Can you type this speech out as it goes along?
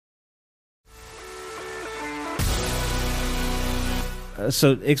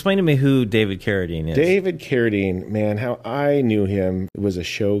So explain to me who David Carradine is. David Carradine, man, how I knew him, it was a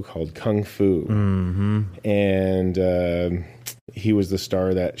show called Kung Fu. Mm-hmm. And he was the star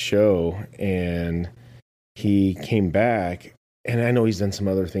of that show. And he came back. And I know he's done some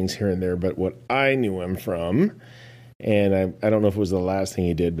other things here and there, but what I knew him from, and I don't know if it was the last thing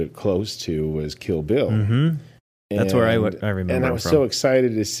he did, but close to, was Kill Bill. Mm-hmm. That's where I remember and I him was from. so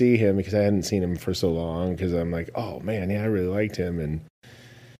excited to see him because I hadn't seen him for so long, because I'm like, oh man, yeah, I really liked him.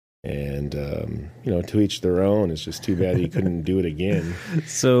 And to each their own. It's just too bad he couldn't do it again.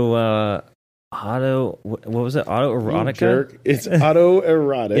 So, what was it? Autoerotica? Jerk. It's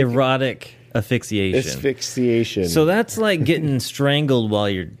autoerotic. Erotic asphyxiation. Asphyxiation. So that's like getting strangled while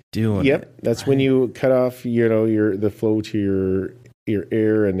you're doing it. Yep. That's when you cut off, the flow to your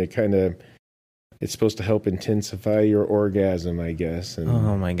air, and it's supposed to help intensify your orgasm, I guess. And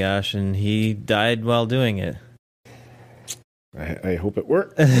oh my gosh. And he died while doing it. I hope it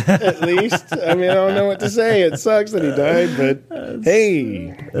worked, at least. I mean, I don't know what to say. It sucks that he died, but hey,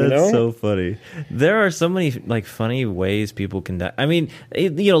 That's so funny. There are so many like funny ways people can die. I mean,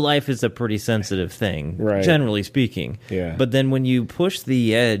 life is a pretty sensitive thing, right, generally speaking. Yeah. But then when you push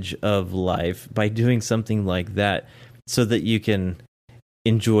the edge of life by doing something like that so that you can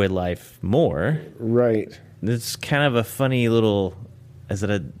enjoy life more, right? It's kind of a funny little... Is it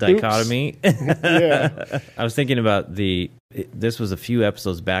a dichotomy? Yeah. I was thinking about this was a few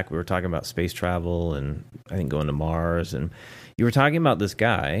episodes back. We were talking about space travel and I think going to Mars. And you were talking about this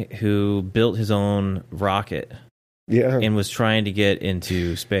guy who built his own rocket. Yeah. And was trying to get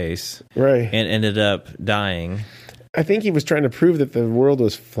into space. Right. And ended up dying. I think he was trying to prove that the world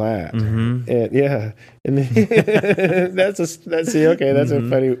was flat. Mm-hmm. And yeah. And that's a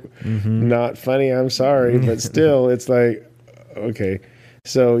funny, not funny, I'm sorry, but still it's like, okay.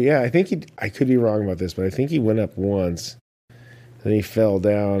 So yeah, I could be wrong about this, but I think he went up once, then he fell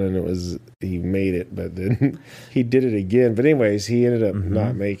down, and he made it, but then he did it again. But anyways, he ended up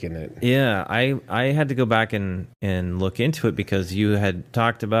not making it. Yeah, I had to go back and look into it because you had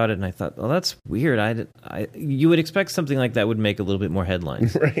talked about it, and I thought, oh, that's weird. You would expect something like that would make a little bit more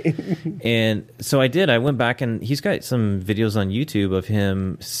headlines, right? And so I did. I went back, and he's got some videos on YouTube of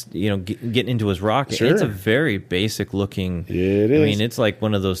him, getting into his rocket. Sure. It's a very basic looking. It is. I mean, it's like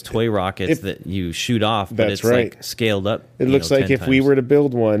one of those toy rockets that you shoot off, but that's it's right. like scaled up. It looks like 10 if we times. were to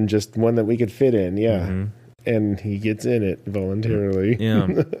build one, just one that we could fit in, yeah. And he gets in it voluntarily. Yeah,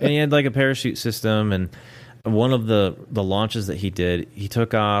 and he had like a parachute system, and one of the launches that he did, he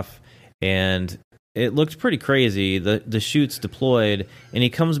took off, and it looked pretty crazy. The chutes deployed, and he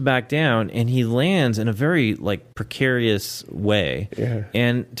comes back down, and he lands in a very like precarious way. Yeah.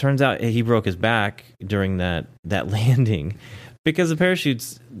 And turns out he broke his back during that landing. Because the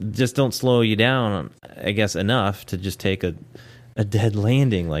parachutes just don't slow you down, I guess, enough to just take a dead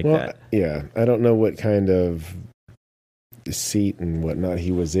landing like that. Yeah, I don't know what kind of seat and whatnot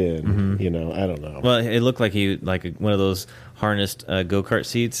he was in. I don't know. Well, it looked like one of those harnessed go-kart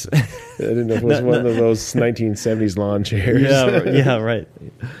seats. I didn't know if it was one of those 1970s lawn chairs. Yeah, right.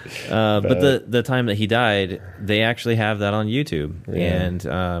 But the time that he died, they actually have that on YouTube,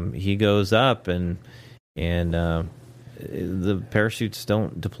 and he goes up and the parachutes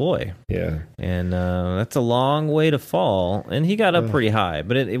don't deploy. Yeah. And that's a long way to fall. And he got up pretty high,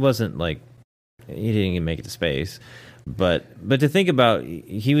 but it wasn't like he didn't even make it to space. But to think about,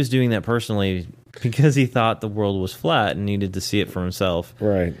 he was doing that personally because he thought the world was flat and needed to see it for himself.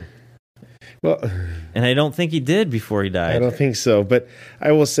 Right. Well, and I don't think he did before he died. I don't think so. But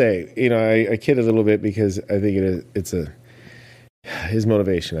I will say, I kid a little bit because I think his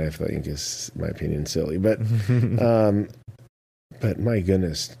motivation, I think, is, in my opinion, silly. But but my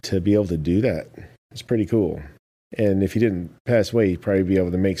goodness, to be able to do that is pretty cool. And if he didn't pass away, he'd probably be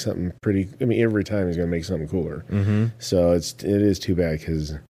able to make something pretty. I mean, every time he's going to make something cooler. So it is too bad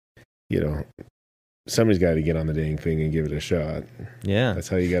because, somebody's got to get on the dang thing and give it a shot. Yeah, that's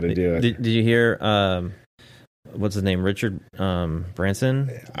how you got to do it. Did you hear? What's his name? Richard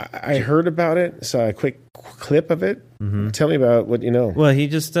Branson? I heard about it. Saw a quick clip of it. Tell me about what you know. Well, he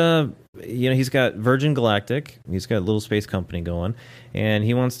just, he's got Virgin Galactic. He's got a little space company going, and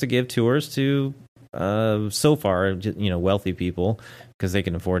he wants to give tours to, so far, wealthy people because they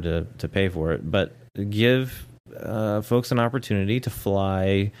can afford to pay for it. But give folks an opportunity to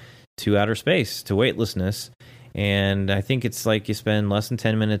fly to outer space, to weightlessness. And I think it's like you spend less than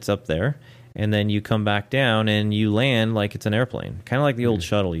 10 minutes up there. And then you come back down and you land like it's an airplane, kind of like the old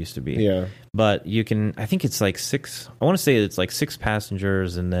shuttle used to be. Yeah. But you can, I think it's like 6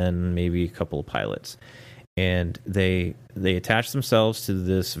 passengers and then maybe a couple of pilots. and they attach themselves to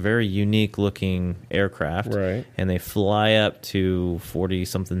this very unique looking aircraft, Right. and they fly up to 40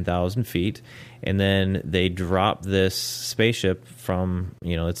 something thousand feet, and then they drop this spaceship from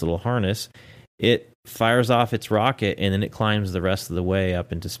its little harness. It fires off its rocket, and then it climbs the rest of the way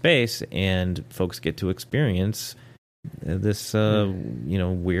up into space, and folks get to experience this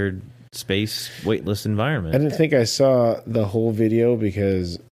weird space weightless environment. I didn't think I saw the whole video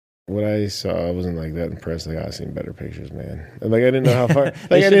because what I saw, I wasn't like that impressed. Like, I've seen better pictures, man. Like, I didn't know how far.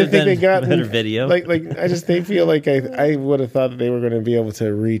 Like, I didn't think they got better video. Like I just feel like I would have thought that they were going to be able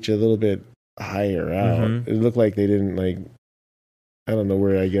to reach a little bit higher out. Mhm. It looked like they didn't like. I don't know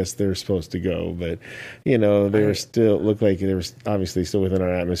where I guess they're supposed to go, but they were still looked like they were obviously still within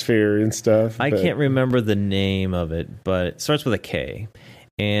our atmosphere and stuff. I but- can't remember the name of it, but it starts with a K.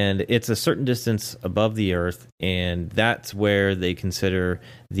 And it's a certain distance above the Earth, and that's where they consider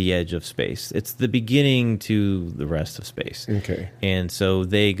the edge of space. It's the beginning to the rest of space. Okay. And so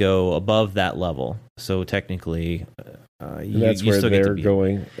they go above that level. So technically, That's you where still get to they're be.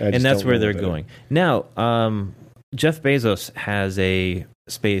 going. And that's where they're going. Now, Jeff Bezos has a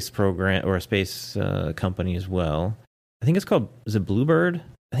space program or a space company as well. I think it's called, is it Bluebird?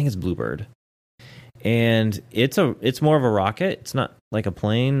 I think it's Bluebird. And it's more of a rocket. It's not like a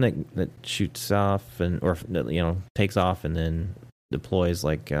plane that shoots off or takes off and then deploys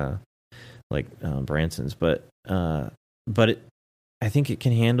like Branson's. But I think it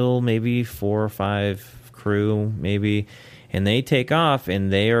can handle maybe 4 or 5 crew, maybe. And they take off,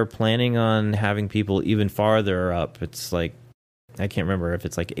 and they are planning on having people even farther up. It's like, I can't remember if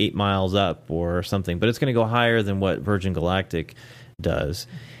it's like 8 miles up or something, but it's going to go higher than what Virgin Galactic does.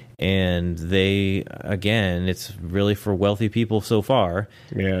 And it's really for wealthy people so far.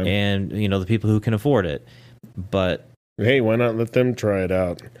 Yeah. And, the people who can afford it. But Hey, why not let them try it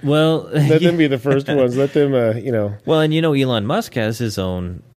out? Well, Let them be the first ones. Let them, Well, and Elon Musk has his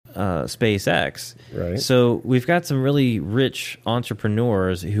own SpaceX. Right. So we've got some really rich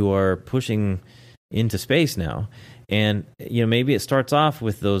entrepreneurs who are pushing into space now. And maybe it starts off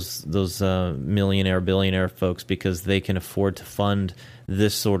with those millionaire, billionaire folks because they can afford to fund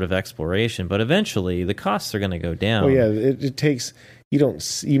this sort of exploration. But eventually, the costs are going to go down. Well, yeah, it takes.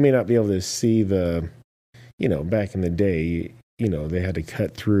 You may not be able to see the. Back in the day, they had to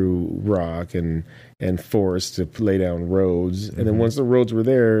cut through rock and forest to lay down roads, and then once the roads were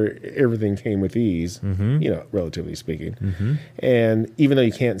there, everything came with ease. Relatively speaking. And even though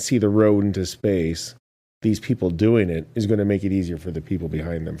you can't see the road into space, these people doing it is going to make it easier for the people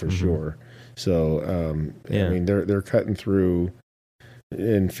behind them for sure. So, I mean, they're cutting through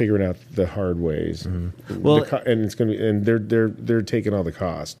and figuring out the hard ways. Well, and it's going to be, and they're taking all the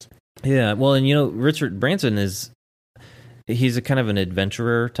cost. Yeah, well, and Richard Branson he's a kind of an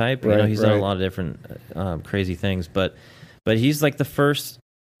adventurer type. Right, he's done a lot of different crazy things, but he's like the first,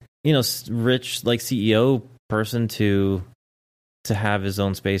 rich like CEO person to have his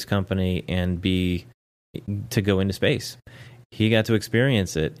own space company and to go into space. He got to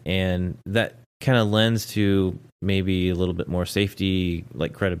experience it, and that kind of lends to maybe a little bit more safety,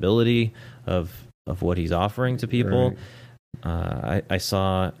 like credibility of what he's offering to people. Right. I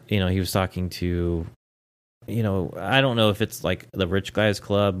saw, he was talking to, I don't know if it's like the rich guys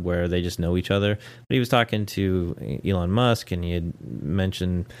club where they just know each other, but he was talking to Elon Musk, and he had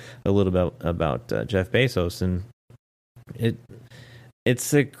mentioned a little about Jeff Bezos, and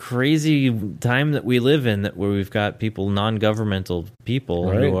it's a crazy time that we live in, where we've got people, non-governmental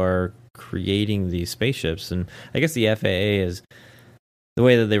people, who are creating these spaceships. And I guess the FAA is, the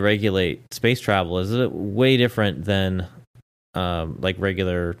way that they regulate space travel is way different than like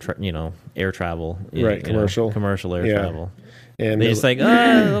regular air travel, Right, commercial air travel. And they just like,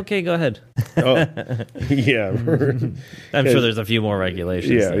 okay, go ahead. Yeah. I'm sure there's a few more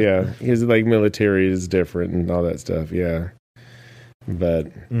regulations. Yeah. His like military is different and all that stuff. Yeah.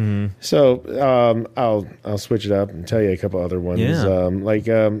 But so I'll switch it up and tell you a couple other ones. Yeah.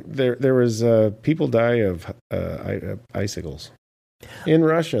 There was people die of icicles in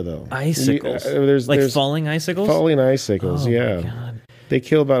Russia, though. Icicles, there's falling icicles. Falling icicles, yeah. My God. They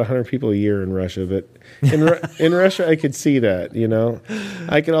kill about 100 people a year in Russia, but in Russia, I could see that.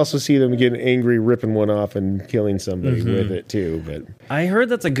 I could also see them getting angry, ripping one off, and killing somebody with it too. But I heard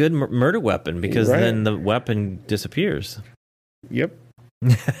that's a good murder weapon because then the weapon disappears. Yep.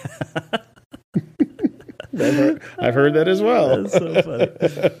 I've heard that as well. That's so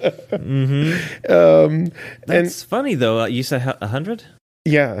funny. That's funny though. You said 100?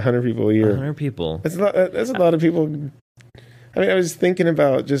 Yeah, 100 people a year. 100 people. That's a lot of people. I mean, I was thinking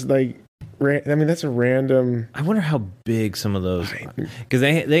about just like, that's a random. I wonder how big some of those are, because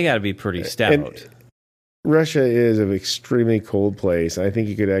they got to be pretty stout. Russia is an extremely cold place. I think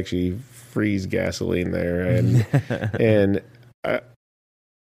you could actually freeze gasoline there, and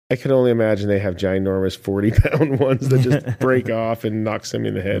I can only imagine they have ginormous 40-pound ones that just break off and knock somebody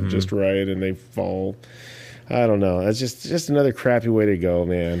in the head just right, and they fall. I don't know. That's just another crappy way to go,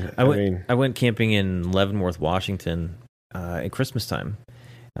 man. I went camping in Leavenworth, Washington, at Christmas time.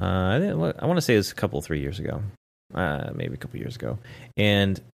 I want to say it was 3 years ago, maybe a couple years ago,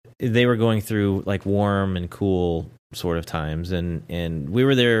 and they were going through like warm and cool sort of times, and we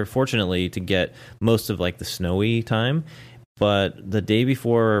were there fortunately to get most of like the snowy time. But the day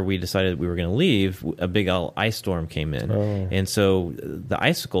before we decided we were going to leave, a big ice storm came in. Oh. And so the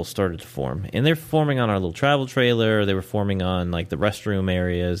icicles started to form. And they're forming on our little travel trailer. They were forming on like the restroom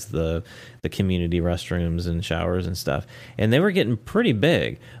areas, the community restrooms and showers and stuff. And they were getting pretty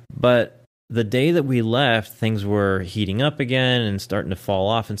big. But the day that we left, things were heating up again and starting to fall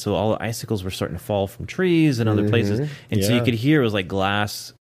off. And so all the icicles were starting to fall from trees and other places. And so you could hear it was like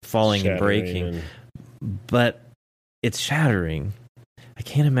glass falling and breaking. But it's shattering. I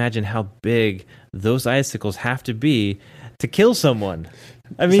can't imagine how big those icicles have to be to kill someone.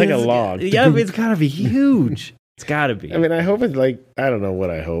 I mean, it's like a log. Yeah, I mean, it's got to be huge. It's got to be. I mean, I hope it's like, I don't know what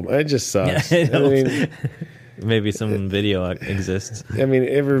I hope. It just sucks. I mean, maybe some video exists. I mean,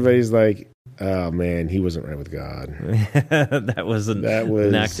 everybody's like, oh man, he wasn't right with God. that was an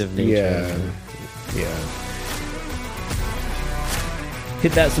act of nature. Yeah.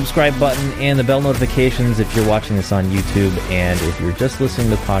 Hit that subscribe button and the bell notifications if you're watching this on YouTube. And if you're just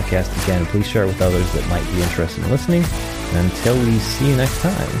listening to the podcast, again, please share it with others that might be interested in listening. And until we see you next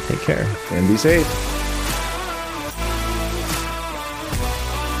time, take care. And be safe.